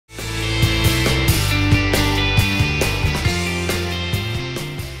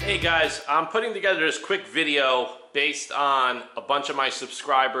guys, I'm putting together this quick video based on a bunch of my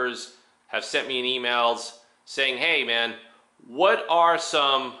subscribers have sent me emails saying, hey man, what are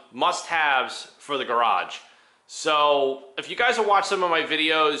some must-haves for the garage? So if you guys have watched some of my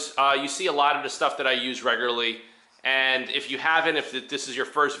videos, you see a lot of the stuff that I use regularly. And if you haven't, if this is your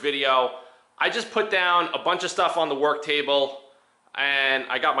first video, I just put down a bunch of stuff on the work table and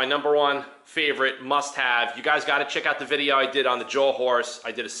I got my #1 favorite must-have. You guys got to check out the video I did on the Joe horse.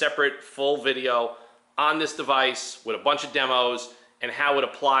 I did a separate full video on this device with a bunch of demos and how it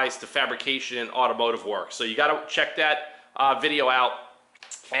applies to fabrication and automotive work. So you got to check that video out.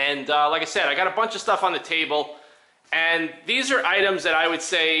 And like I said, I got a bunch of stuff on the table, and these are items that I would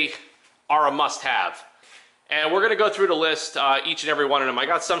say are a must-have. And we're going to go through the list, each and every one of them. I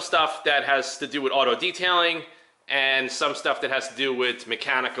got some stuff that has to do with auto detailing and some stuff that has to do with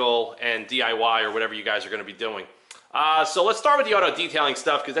mechanical and DIY or whatever you guys are going to be doing. So let's start with the auto detailing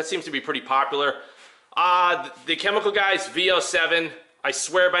stuff because that seems to be pretty popular. The Chemical Guys VO7, I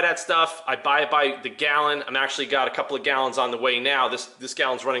swear by that stuff. I buy it by the gallon. I'm actually got a couple of gallons on the way now. This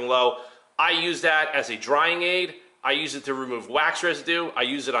gallon's running low. I use that as a drying aid. I use it to remove wax residue. I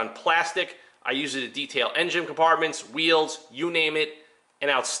use it on plastic. I use it to detail engine compartments, wheels, you name it. An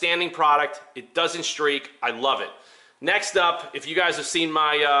outstanding product. It doesn't streak. I love it. Next up, if you guys have seen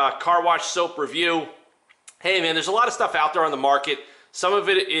my car wash soap review, hey man, there's a lot of stuff out there on the market. Some of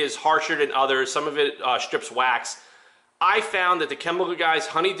it is harsher than others. Some of it strips wax. I found that the Chemical Guys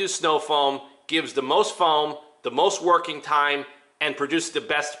Honeydew Snow Foam gives the most foam, the most working time, and produces the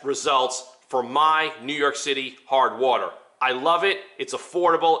best results for my New York City hard water. I love it. It's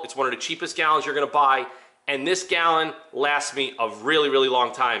affordable. It's one of the cheapest gallons you're going to buy. And this gallon lasts me a really, really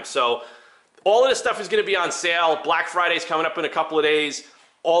long time. So all of this stuff is going to be on sale. Black Friday's coming up in a couple of days.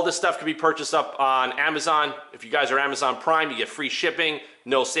 All this stuff can be purchased up on Amazon. If you guys are Amazon Prime, you get free shipping,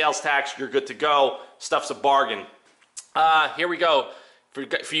 no sales tax, you're good to go. Stuff's a bargain. Here we go.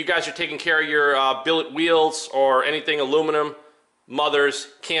 For you guys who are taking care of your billet wheels or anything aluminum, Mothers,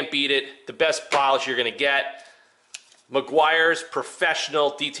 can't beat it. The best polish you're going to get. Meguiar's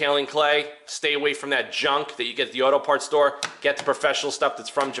Professional Detailing Clay. Stay away from that junk that you get at the auto parts store. Get the professional stuff that's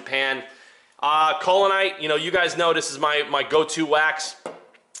from Japan. Colonite, you know, you guys know this is my go-to wax.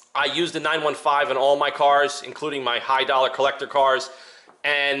 I use the 915 in all my cars, including my high-dollar collector cars.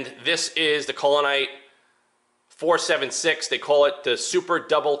 And this is the Colonite 476. They call it the Super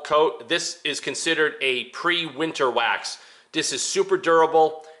Double Coat. This is considered a pre-winter wax. This is super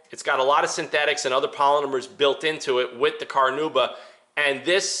durable. It's got a lot of synthetics and other polymers built into it with the Carnauba, and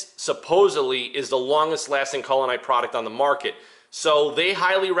this supposedly is the longest lasting Colonite product on the market. So they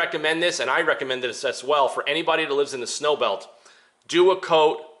highly recommend this, and I recommend this as well for anybody that lives in the snow belt. Do a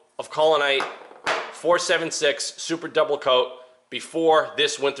coat of Colonite 476 Super Double Coat before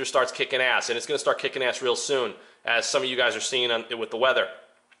this winter starts kicking ass, and it's going to start kicking ass real soon, as some of you guys are seeing with the weather.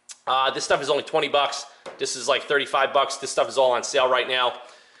 This stuff is only 20 bucks. This is like 35 bucks. This stuff is all on sale right now.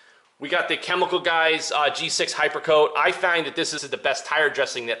 We got the Chemical Guys G6 Hypercoat. I find that this is the best tire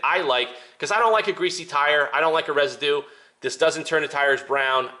dressing that I like because I don't like a greasy tire. I don't like a residue. This doesn't turn the tires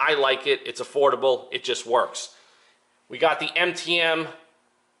brown. I like it. It's affordable. It just works. We got the MTM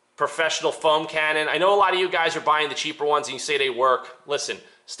Professional Foam Cannon. I know a lot of you guys are buying the cheaper ones and you say they work. Listen,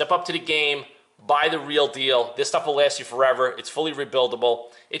 step up to the game. Buy the real deal. This stuff will last you forever. It's fully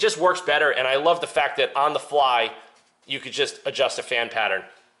rebuildable. It just works better, and I love the fact that on the fly, you could just adjust a fan pattern.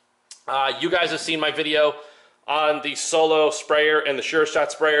 You guys have seen my video on the Solo sprayer and the Sure Shot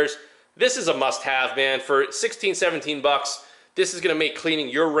sprayers. This is a must-have, man. For 16, 17 bucks, this is going to make cleaning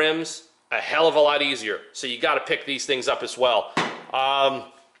your rims a hell of a lot easier. So you got to pick these things up as well.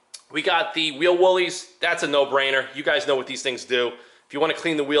 We got the wheel woolies. That's a no-brainer. You guys know what these things do. If you want to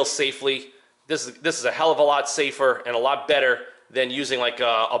clean the wheels safely, this is a hell of a lot safer and a lot better than using like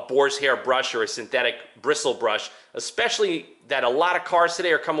a boar's hair brush or a synthetic bristle brush, especially that a lot of cars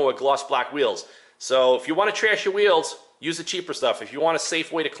today are coming with gloss black wheels. So if you want to trash your wheels, use the cheaper stuff. If you want a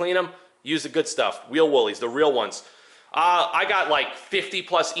safe way to clean them, use the good stuff. Wheel woolies, the real ones. I got like 50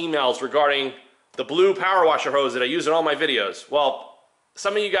 plus emails regarding the blue power washer hose that I use in all my videos. Well,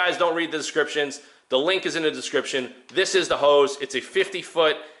 some of you guys don't read the descriptions. The link is in the description. This is the hose. It's a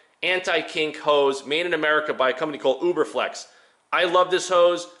 50-foot anti-kink hose made in America by a company called Uberflex. I love this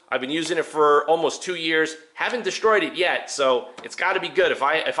hose. I've been using it for almost 2 years. Haven't destroyed it yet, so it's got to be good. If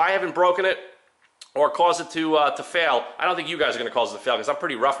I haven't broken it or caused it to fail, I don't think you guys are going to cause it to fail because I'm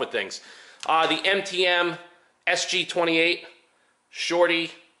pretty rough with things. The MTM SG28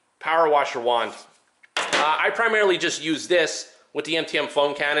 Shorty Power Washer Wand. I primarily just use this with the MTM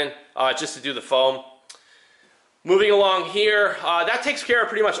foam cannon just to do the foam. Moving along here, that takes care of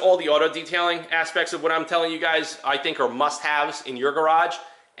pretty much all the auto detailing aspects of what I'm telling you guys I think are must-haves in your garage.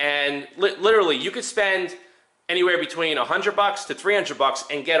 And literally, you could spend anywhere between $100 to $300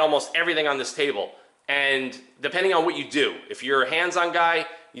 and get almost everything on this table. And depending on what you do, if you're a hands-on guy,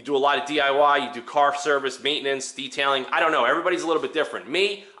 you do a lot of DIY, you do car service, maintenance, detailing, I don't know, everybody's a little bit different.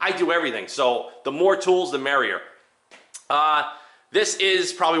 Me, I do everything, so the more tools, the merrier. This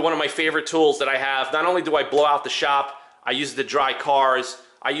is probably one of my favorite tools that I have. Not only do I blow out the shop, I use it to dry cars,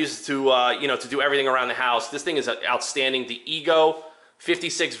 I use it to, you know, to do everything around the house. This thing is outstanding. The Ego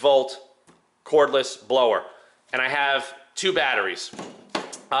 56 volt cordless blower. And I have 2 batteries.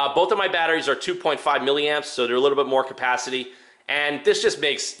 Both of my batteries are 2.5 milliamps, so they're a little bit more capacity. And this just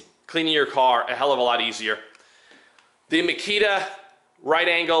makes cleaning your car a hell of a lot easier. The Makita right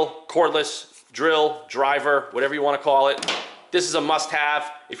angle cordless drill, driver, whatever you want to call it. This is a must-have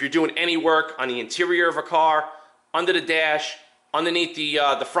if you're doing any work on the interior of a car, under the dash, underneath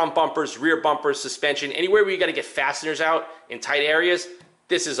the front bumpers, rear bumpers, suspension, anywhere where you got to get fasteners out in tight areas.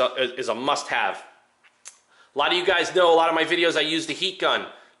 This is a must-have. A lot of you guys know a lot of my videos I use the heat gun,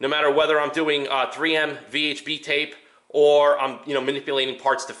 no matter whether I'm doing 3M VHB tape or I'm manipulating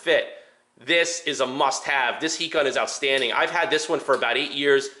parts to fit. This is a must-have. This heat gun is outstanding. I've had this one for about 8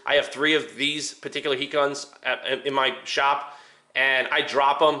 years. I have 3 of these particular heat guns in my shop, and I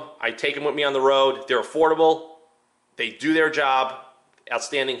drop them. I take them with me on the road. They're affordable. They do their job.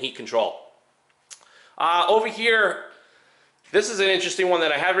 Outstanding heat control. Over here, this is an interesting one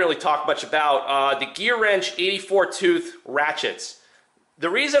that I haven't really talked much about. The Gear Wrench 84 tooth ratchets. The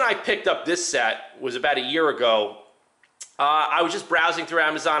reason I picked up this set was about a year ago. I was just browsing through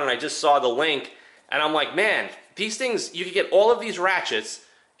Amazon and I just saw the link and I'm like, man, these things, you can get all of these ratchets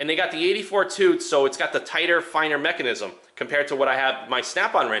and they got the 84 tooth, so it's got the tighter, finer mechanism compared to what I have my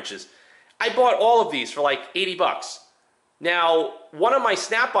snap-on wrenches. I bought all of these for like 80 bucks. Now, one of my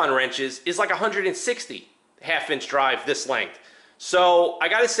snap-on wrenches is like 160 half-inch drive this length. So I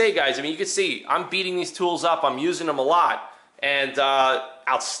gotta say, guys, I mean, you can see I'm beating these tools up, I'm using them a lot, and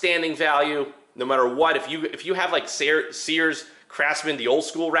outstanding value. No matter what, if you have like Sears, Craftsman, the old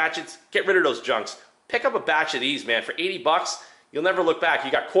school ratchets, get rid of those junks. Pick up a batch of these, man. For 80 bucks, you'll never look back.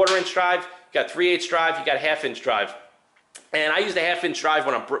 You got 1/4 inch drive, you got 3/8 drive, you got 1/2 inch drive. And I use the 1/2 inch drive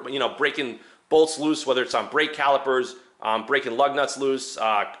when I'm breaking bolts loose, whether it's on brake calipers, breaking lug nuts loose,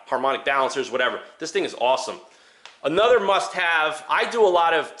 harmonic balancers, whatever. This thing is awesome. Another must-have. I do a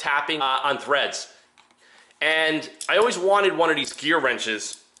lot of tapping on threads, and I always wanted one of these gear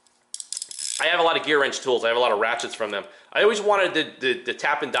wrenches. I have a lot of gear wrench tools. I have a lot of ratchets from them. I always wanted the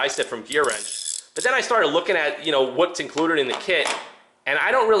tap and die set from Gear Wrench. But then I started looking at, what's included in the kit, and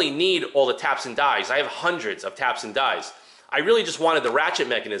I don't really need all the taps and dies. I have hundreds of taps and dies. I really just wanted the ratchet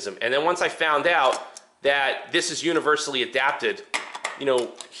mechanism. And then once I found out that this is universally adapted,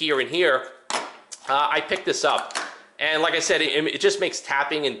 here and here, I picked this up. And like I said, it just makes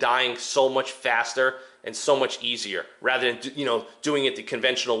tapping and dieing so much faster and so much easier, rather than doing it the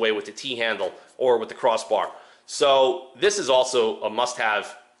conventional way with the T-handle or with the crossbar. So this is also a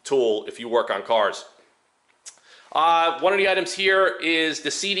must-have tool if you work on cars. One of the items here is the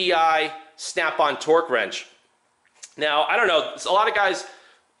CDI snap-on torque wrench. Now, I don't know, a lot of guys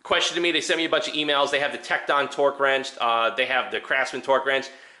questioned me, they sent me a bunch of emails. They have the Tecton torque wrench, they have the Craftsman torque wrench.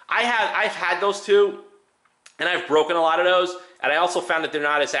 I've had those too, and I've broken a lot of those, and I also found that they're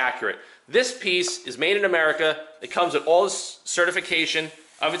not as accurate. This piece is made in America. It comes with all this certification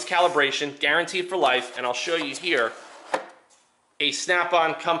of its calibration, guaranteed for life, and I'll show you here a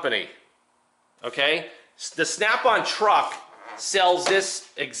Snap-on company. Okay? The Snap-on truck sells this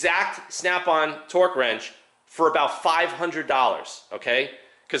exact Snap-on torque wrench for about $500, okay?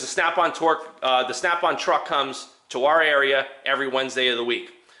 Because the Snap-on truck comes to our area every Wednesday of the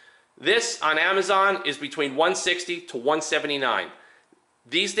week. This on Amazon is between $160 to $179.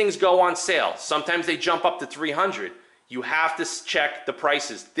 These things go on sale. Sometimes they jump up to $300. You have to check the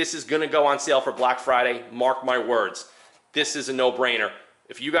prices. This is going to go on sale for Black Friday. Mark my words. This is a no-brainer.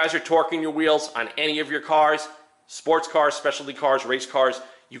 If you guys are torquing your wheels on any of your cars, sports cars, specialty cars, race cars,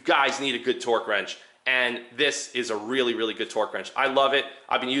 you guys need a good torque wrench. And this is a really, really good torque wrench. I love it.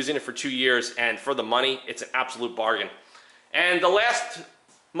 I've been using it for 2 years, and for the money, it's an absolute bargain. And the last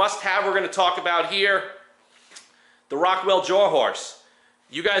must-have we're going to talk about here, the Rockwell Jaw Horse.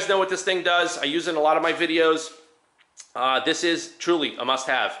 You guys know what this thing does. I use it in a lot of my videos. This is truly a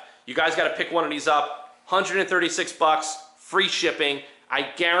must-have. You guys got to pick one of these up. 136 bucks, free shipping. I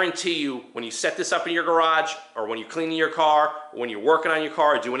guarantee you, when you set this up in your garage, or when you're cleaning your car, or when you're working on your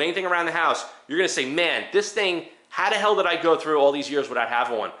car, or doing anything around the house, you're going to say, man, this thing, how the hell did I go through all these years without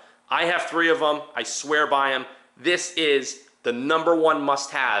having one? I have 3 of them. I swear by them. this is the #1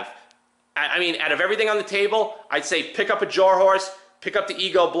 must-have. I mean, out of everything on the table, I'd say pick up a jar horse, pick up the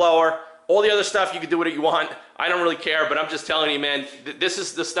ego blower. All the other stuff, you can do what you want. I don't really care, but I'm just telling you, man, this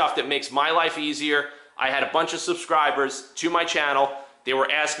is the stuff that makes my life easier. I had a bunch of subscribers to my channel. They were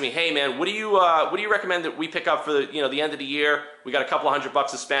asking me, hey, man, what do you recommend that we pick up for the end of the year? We got a couple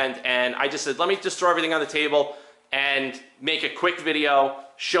 $100 to spend, and I just said, let me just throw everything on the table and make a quick video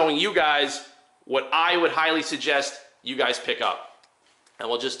showing you guys what I would highly suggest you guys pick up. And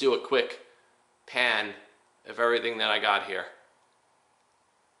we'll just do a quick pan of everything that I got here.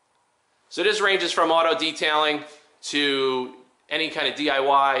 So this ranges from auto detailing to any kind of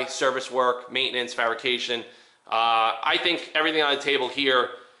DIY, service work, maintenance, fabrication. I think everything on the table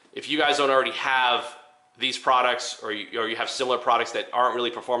here, if you guys don't already have these products or you have similar products that aren't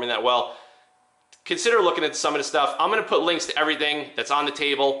really performing that well, consider looking at some of the stuff. I'm going to put links to everything that's on the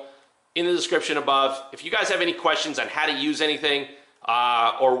table in the description above. If you guys have any questions on how to use anything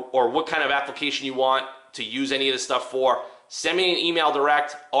or what kind of application you want to use any of this stuff for, send me an email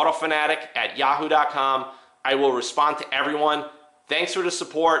direct, autofanatic@yahoo.com. I will respond to everyone. Thanks for the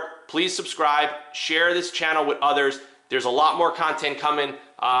support. Please subscribe. Share this channel with others. There's a lot more content coming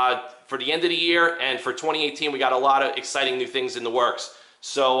for the end of the year, and for 2018, we got a lot of exciting new things in the works.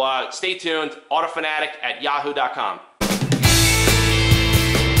 So stay tuned, autofanatic@yahoo.com.